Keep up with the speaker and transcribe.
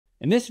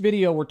In this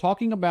video, we're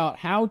talking about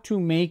how to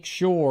make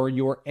sure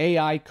your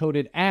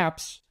AI-coded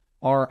apps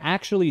are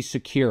actually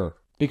secure.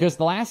 Because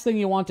the last thing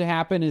you want to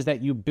happen is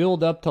that you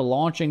build up to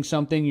launching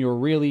something you're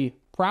really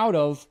proud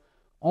of,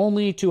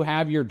 only to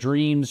have your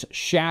dreams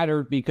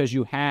shattered because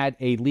you had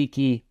a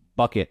leaky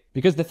bucket.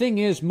 Because the thing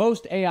is,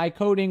 most AI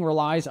coding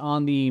relies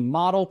on the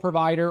model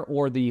provider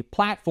or the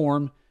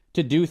platform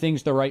to do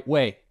things the right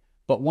way.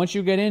 But once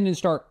you get in and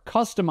start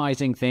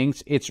customizing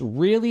things, it's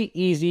really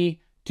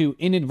easy to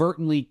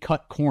inadvertently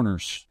cut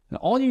corners. And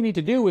all you need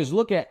to do is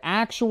look at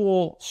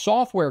actual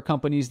software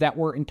companies that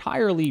were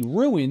entirely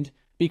ruined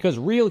because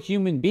real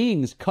human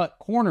beings cut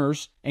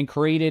corners and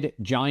created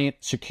giant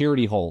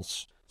security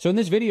holes. So in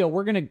this video,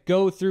 we're going to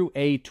go through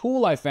a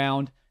tool I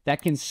found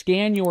that can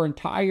scan your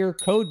entire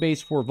code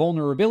base for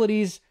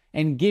vulnerabilities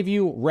and give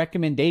you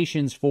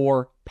recommendations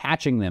for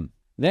patching them.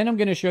 Then I'm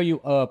going to show you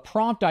a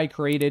prompt I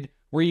created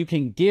where you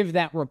can give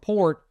that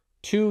report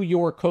to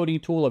your coding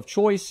tool of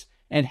choice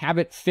and have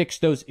it fix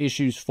those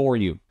issues for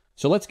you.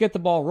 So let's get the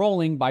ball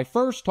rolling by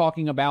first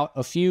talking about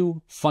a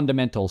few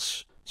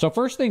fundamentals. So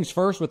first things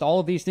first, with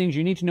all of these things,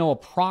 you need to know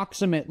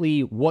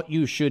approximately what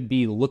you should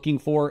be looking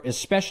for,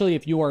 especially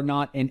if you are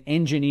not an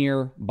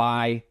engineer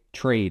by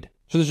trade.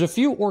 So there's a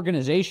few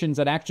organizations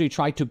that actually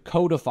try to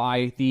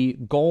codify the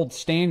gold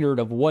standard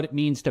of what it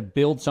means to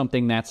build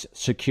something that's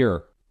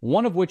secure.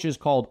 One of which is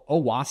called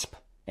OWASP,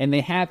 and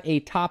they have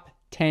a top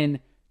 10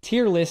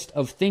 tier list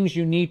of things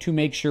you need to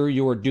make sure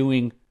you're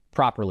doing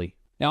properly.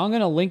 Now, I'm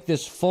going to link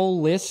this full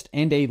list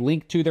and a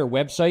link to their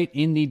website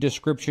in the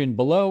description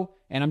below,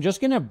 and I'm just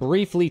going to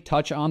briefly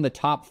touch on the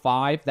top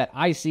 5 that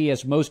I see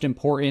as most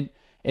important,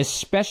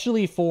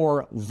 especially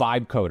for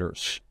vibe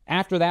coders.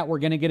 After that, we're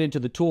going to get into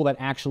the tool that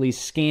actually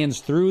scans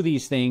through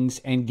these things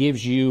and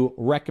gives you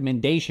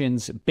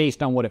recommendations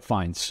based on what it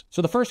finds.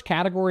 So the first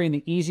category and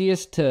the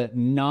easiest to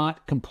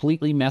not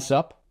completely mess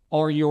up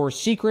are your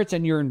secrets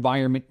and your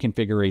environment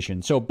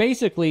configuration. So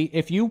basically,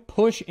 if you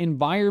push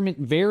environment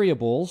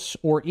variables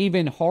or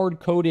even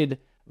hard-coded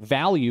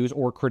values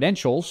or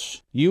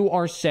credentials, you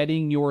are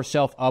setting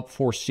yourself up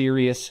for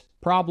serious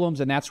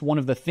problems, and that's one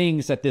of the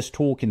things that this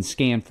tool can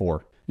scan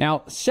for.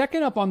 Now,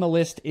 second up on the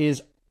list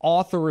is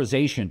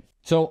authorization.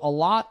 So a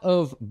lot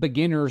of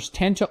beginners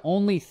tend to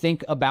only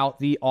think about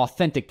the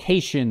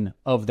authentication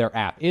of their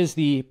app. Is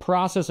the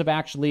process of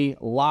actually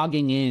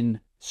logging in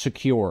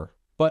secure?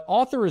 But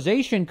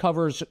authorization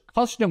covers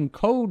custom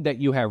code that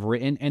you have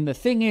written, and the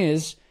thing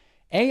is,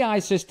 AI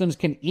systems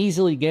can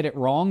easily get it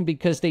wrong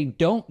because they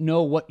don't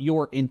know what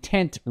your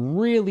intent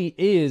really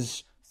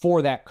is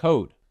for that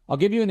code. I'll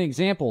give you an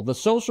example. The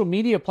social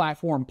media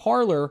platform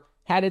Parler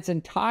had its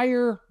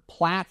entire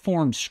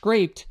platform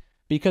scraped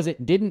because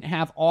it didn't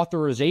have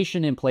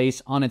authorization in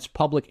place on its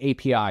public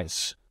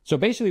APIs. So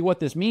basically what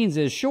this means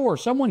is, sure,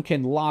 someone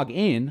can log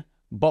in,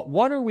 but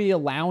what are we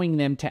allowing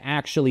them to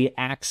actually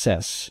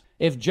access?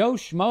 If Joe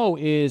Schmo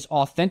is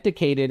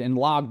authenticated and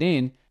logged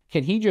in,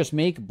 can he just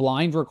make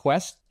blind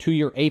requests to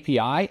your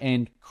API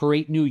and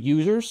create new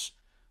users?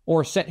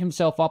 Or set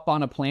himself up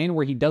on a plan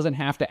where he doesn't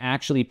have to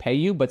actually pay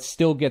you, but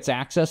still gets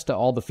access to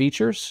all the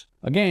features?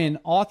 Again,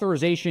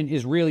 authorization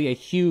is really a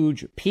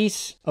huge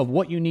piece of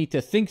what you need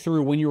to think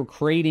through when you're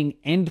creating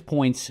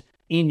endpoints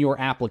in your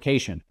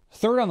application.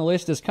 Third on the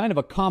list is kind of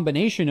a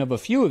combination of a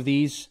few of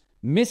these,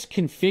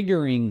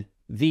 misconfiguring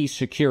the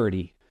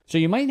security. So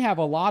you might have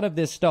a lot of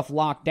this stuff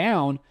locked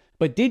down,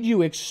 but did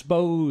you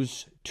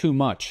expose too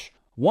much?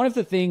 One of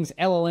the things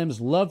LLMs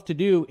love to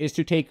do is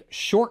to take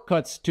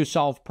shortcuts to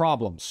solve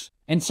problems.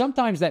 And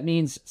sometimes that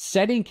means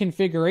setting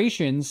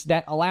configurations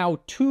that allow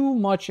too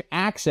much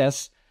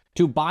access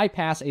to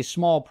bypass a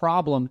small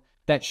problem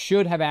that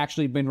should have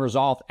actually been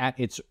resolved at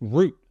its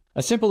root.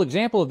 A simple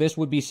example of this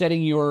would be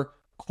setting your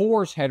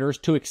course headers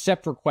to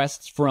accept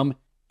requests from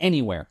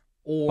anywhere.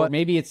 Or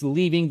maybe it's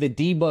leaving the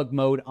debug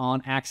mode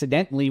on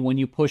accidentally when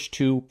you push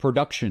to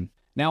production.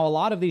 Now, a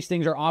lot of these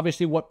things are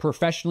obviously what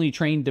professionally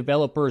trained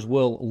developers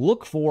will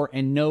look for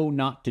and know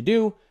not to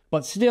do,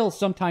 but still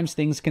sometimes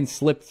things can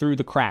slip through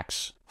the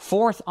cracks.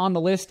 Fourth on the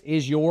list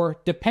is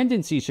your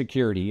dependency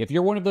security. If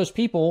you're one of those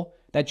people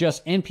that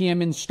just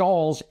npm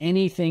installs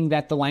anything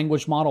that the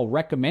language model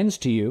recommends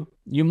to you,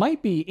 you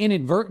might be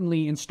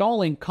inadvertently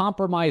installing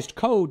compromised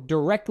code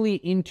directly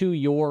into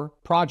your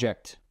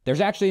project.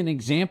 There's actually an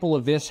example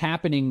of this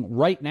happening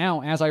right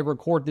now as I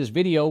record this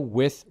video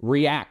with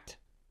React,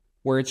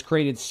 where it's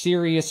created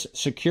serious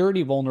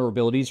security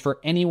vulnerabilities for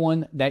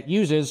anyone that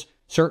uses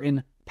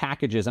certain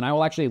packages. And I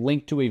will actually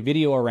link to a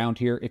video around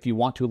here if you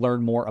want to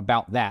learn more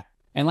about that.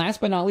 And last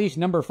but not least,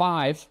 number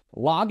 5,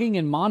 logging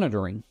and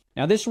monitoring.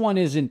 Now, this one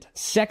isn't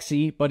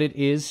sexy, but it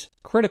is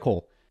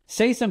critical.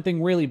 Say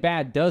something really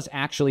bad does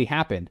actually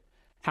happen.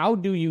 How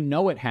do you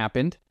know it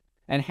happened?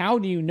 And how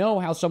do you know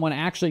how someone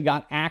actually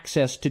got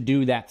access to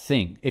do that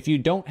thing? If you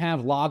don't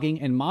have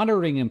logging and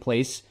monitoring in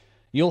place,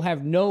 you'll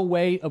have no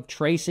way of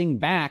tracing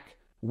back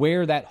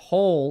where that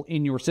hole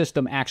in your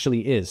system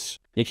actually is.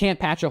 You can't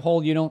patch a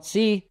hole you don't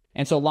see,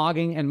 and so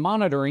logging and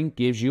monitoring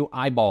gives you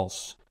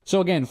eyeballs. So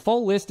again,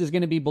 full list is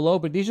going to be below,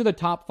 but these are the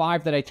top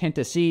 5 that I tend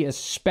to see,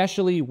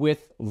 especially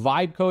with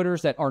vibe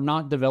coders that are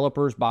not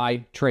developers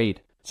by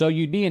trade. So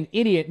you'd be an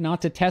idiot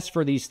not to test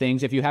for these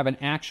things if you have an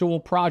actual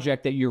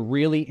project that you're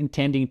really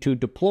intending to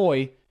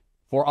deploy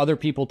for other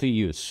people to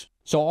use.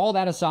 So all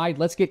that aside,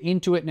 let's get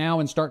into it now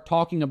and start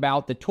talking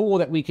about the tool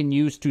that we can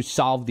use to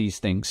solve these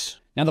things.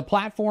 Now, the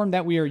platform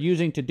that we are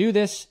using to do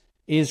this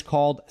is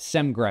called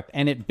Semgrep,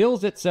 and it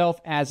bills itself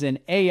as an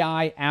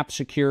AI app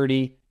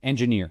security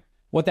engineer.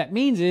 What that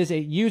means is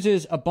it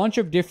uses a bunch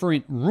of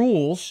different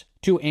rules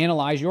to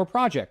analyze your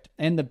project.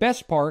 And the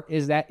best part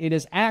is that it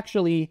is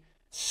actually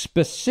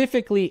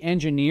specifically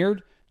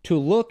engineered to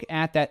look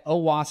at that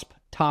OWASP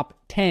top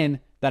 10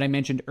 that I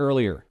mentioned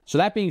earlier. So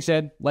that being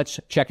said, let's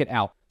check it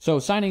out. So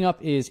signing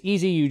up is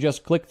easy. You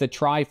just click the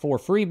try for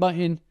free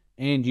button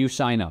and you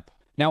sign up.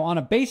 Now, on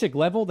a basic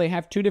level, they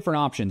have 2 different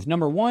options.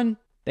 Number 1,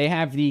 they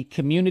have the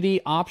community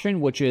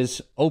option, which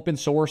is open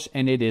source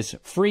and it is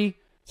free.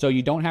 So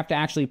you don't have to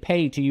actually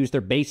pay to use their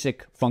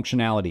basic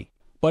functionality.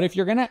 But if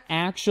you're going to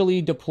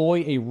actually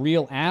deploy a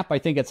real app, I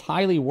think it's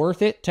highly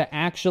worth it to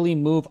actually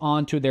move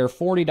on to their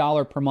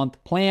 $40 per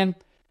month plan,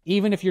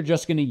 even if you're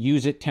just going to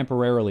use it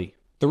temporarily.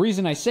 The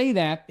reason I say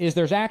that is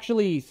there's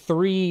actually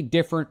 3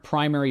 different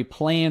primary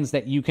plans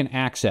that you can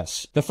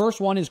access. The first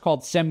one is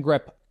called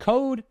Semgrep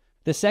Code,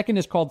 the second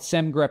is called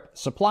Semgrep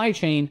Supply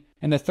Chain,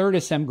 and the third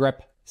is Semgrep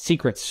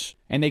Secrets.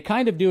 And they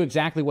kind of do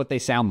exactly what they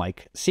sound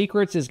like.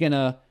 Secrets is going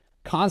to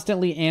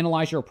constantly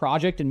analyze your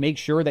project and make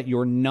sure that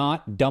you're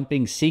not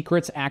dumping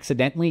secrets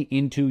accidentally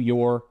into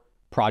your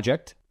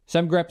project.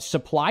 Semgrep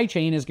Supply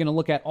Chain is going to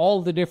look at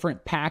all the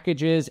different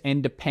packages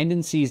and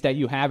dependencies that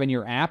you have in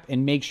your app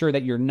and make sure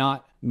that you're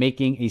not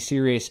making a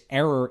serious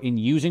error in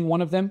using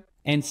one of them.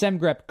 And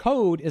Semgrep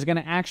Code is going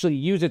to actually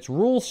use its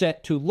rule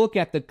set to look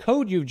at the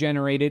code you've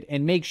generated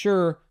and make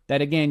sure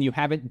that, again, you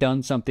haven't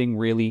done something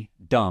really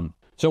dumb.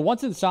 So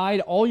once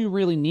inside, all you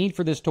really need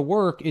for this to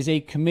work is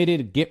a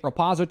committed Git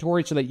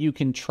repository so that you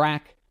can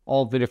track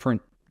all the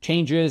different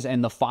changes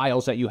and the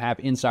files that you have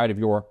inside of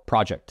your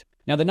project.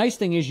 Now, the nice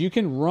thing is you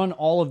can run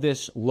all of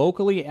this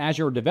locally as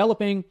you're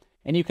developing,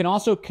 and you can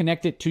also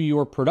connect it to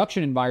your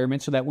production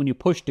environment so that when you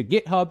push to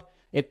GitHub,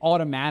 it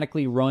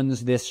automatically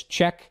runs this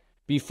check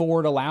before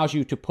it allows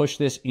you to push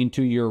this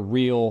into your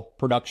real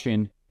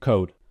production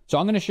code. So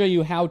I'm going to show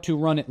you how to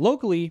run it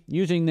locally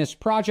using this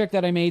project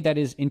that I made that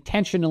is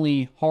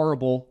intentionally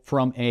horrible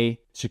from a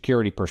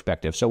security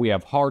perspective. So we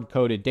have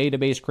hard-coded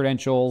database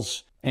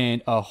credentials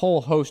and a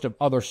whole host of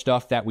other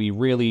stuff that we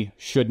really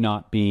should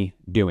not be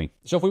doing.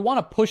 So if we want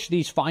to push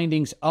these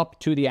findings up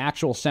to the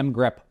actual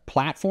Semgrep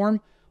platform,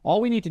 all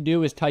we need to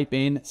do is type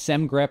in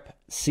Semgrep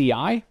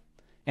CI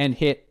and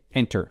hit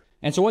enter.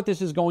 And so what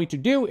this is going to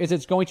do is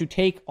it's going to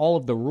take all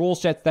of the rule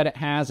sets that it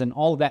has and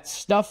all of that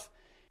stuff,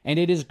 and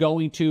it is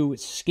going to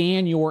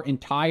scan your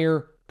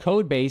entire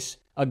code base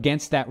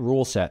against that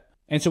rule set.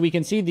 And so we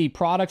can see the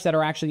products that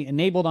are actually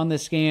enabled on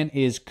this scan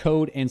is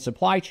code and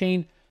supply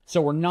chain.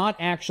 So we're not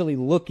actually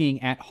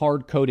looking at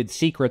hard-coded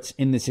secrets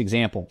in this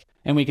example.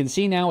 And we can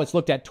see now it's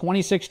looked at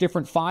 26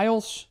 different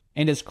files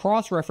and has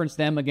cross-referenced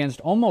them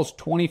against almost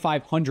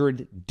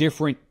 2,500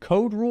 different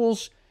code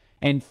rules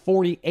and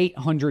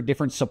 4,800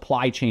 different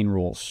supply chain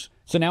rules.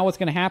 So now what's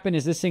going to happen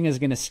is this thing is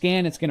going to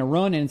scan, it's going to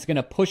run, and it's going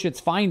to push its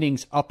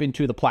findings up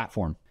into the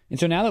platform. And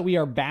so now that we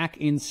are back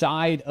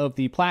inside of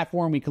the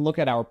platform, we can look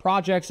at our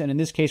projects. And in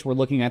this case, we're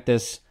looking at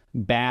this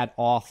bad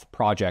auth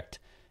project.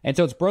 And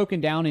so it's broken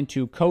down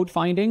into code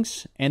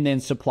findings and then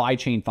supply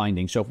chain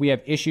findings. So if we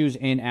have issues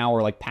in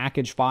our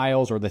package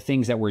files or the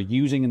things that we're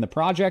using in the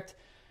project,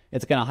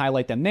 it's going to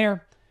highlight them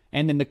there.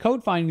 And then the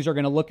code findings are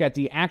going to look at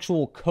the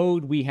actual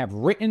code we have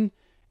written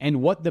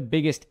and what the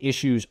biggest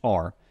issues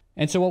are.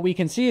 And so what we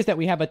can see is that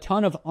we have a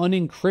ton of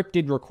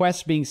unencrypted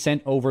requests being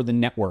sent over the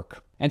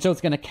network. And so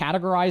it's going to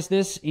categorize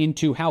this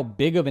into how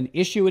big of an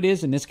issue it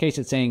is. In this case,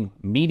 it's saying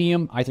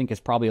medium. I think it's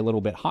probably a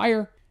little bit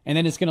higher. And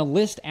then it's going to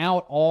list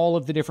out all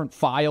of the different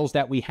files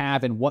that we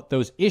have and what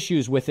those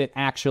issues with it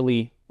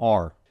actually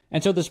are.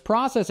 And so this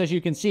process, as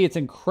you can see, it's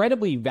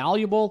incredibly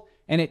valuable,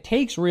 and it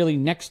takes really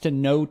next to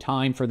no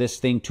time for this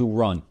thing to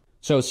run.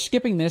 So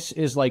skipping this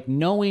is like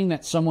knowing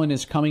that someone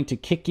is coming to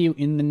kick you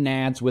in the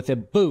nads with a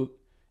boot,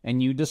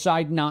 and you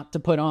decide not to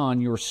put on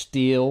your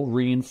steel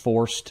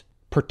reinforced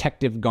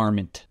protective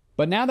garment.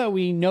 But now that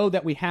we know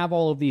that we have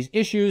all of these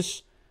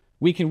issues,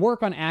 we can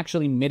work on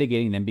actually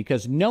mitigating them,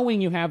 because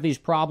knowing you have these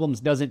problems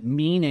doesn't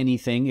mean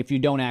anything if you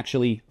don't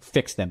actually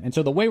fix them. And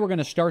so the way we're going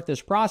to start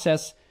this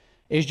process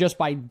is just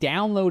by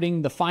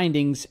downloading the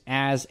findings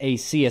as a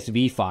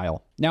CSV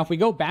file. Now, if we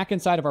go back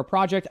inside of our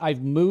project,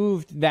 I've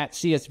moved that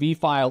CSV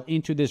file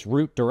into this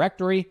root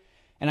directory,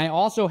 and I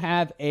also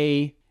have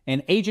an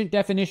agent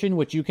definition,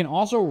 which you can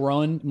also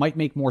run, might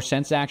make more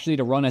sense actually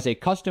to run as a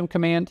custom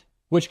command,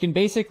 which can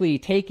basically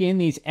take in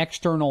these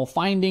external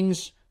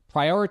findings,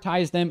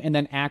 prioritize them, and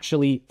then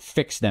actually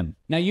fix them.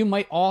 Now, you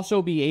might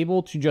also be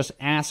able to just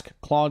ask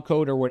Claude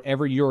Code or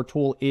whatever your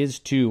tool is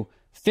to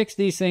fix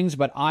these things,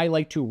 but I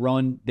like to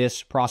run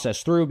this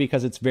process through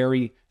because it's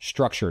very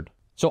structured.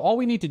 So all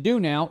we need to do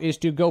now is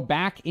to go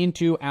back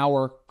into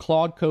our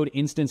Claude Code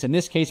instance in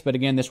this case, but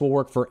again, this will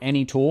work for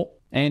any tool.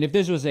 And if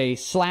this was a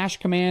slash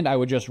command, I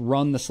would just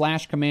run the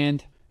slash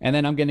command, and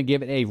then I'm going to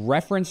give it a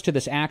reference to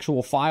this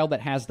actual file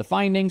that has the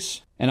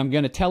findings, and I'm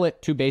going to tell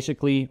it to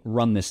basically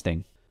run this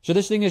thing. So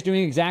this thing is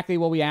doing exactly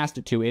what we asked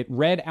it to. It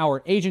read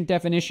our agent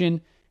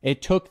definition.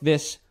 It took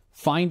this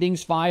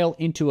findings file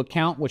into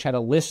account, which had a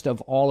list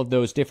of all of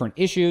those different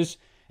issues,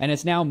 and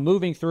it's now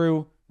moving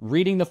through,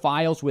 reading the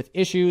files with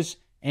issues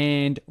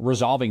and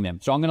resolving them.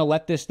 So I'm going to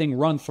let this thing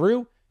run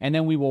through, and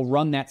then we will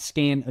run that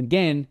scan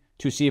again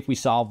to see if we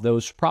solve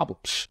those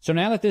problems. So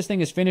now that this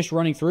thing is finished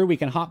running through, we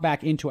can hop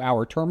back into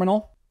our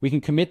terminal, we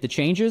can commit the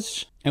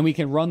changes, and we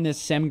can run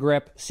this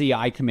Semgrep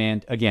CI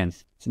command again.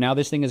 So now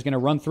this thing is going to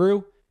run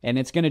through, and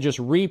it's going to just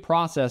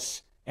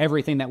reprocess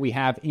everything that we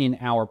have in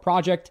our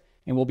project,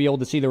 and we'll be able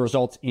to see the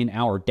results in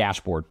our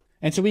dashboard.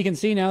 And so we can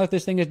see now that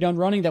this thing is done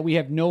running that we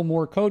have no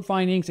more code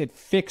findings. It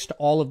fixed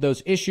all of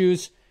those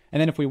issues. And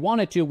then if we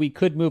wanted to, we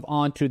could move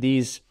on to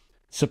these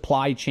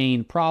supply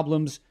chain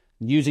problems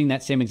using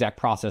that same exact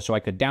process. So I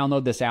could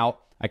download this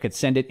out, I could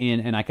send it in,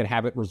 and I could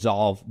have it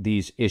resolve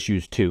these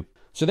issues too.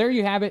 So there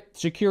you have it,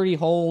 security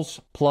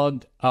holes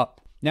plugged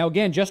up. Now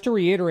again, just to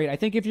reiterate, I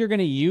think if you're going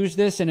to use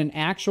this in an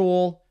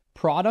actual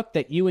product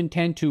that you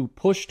intend to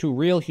push to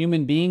real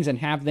human beings and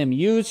have them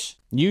use,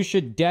 you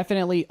should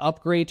definitely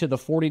upgrade to the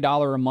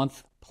 $40 a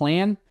month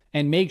plan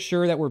and make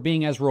sure that we're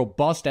being as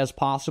robust as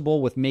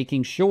possible with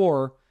making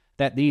sure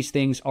that these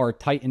things are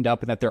tightened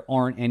up and that there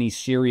aren't any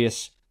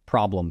serious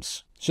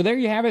problems. So there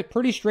you have it.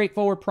 Pretty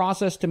straightforward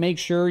process to make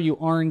sure you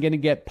aren't going to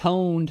get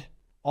pwned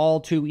all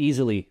too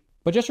easily.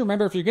 But just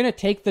remember, if you're going to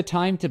take the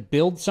time to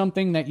build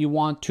something that you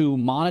want to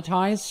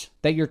monetize,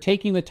 that you're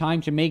taking the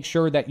time to make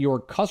sure that your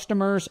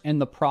customers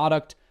and the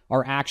product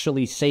are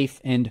actually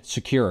safe and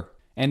secure.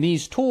 And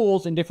these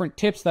tools and different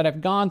tips that I've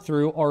gone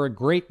through are a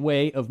great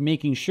way of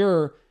making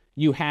sure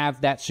you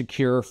have that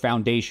secure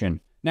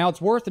foundation. Now,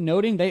 it's worth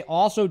noting they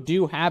also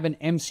do have an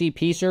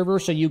MCP server,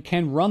 so you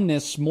can run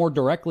this more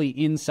directly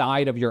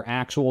inside of your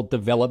actual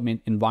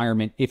development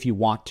environment if you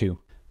want to.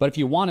 But if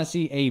you want to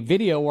see a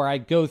video where I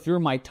go through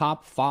my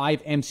top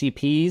 5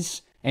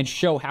 MCPs and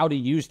show how to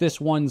use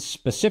this one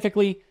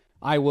specifically,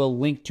 I will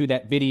link to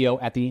that video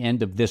at the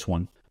end of this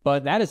one.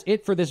 But that is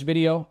it for this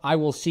video. I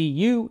will see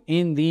you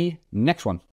in the next one.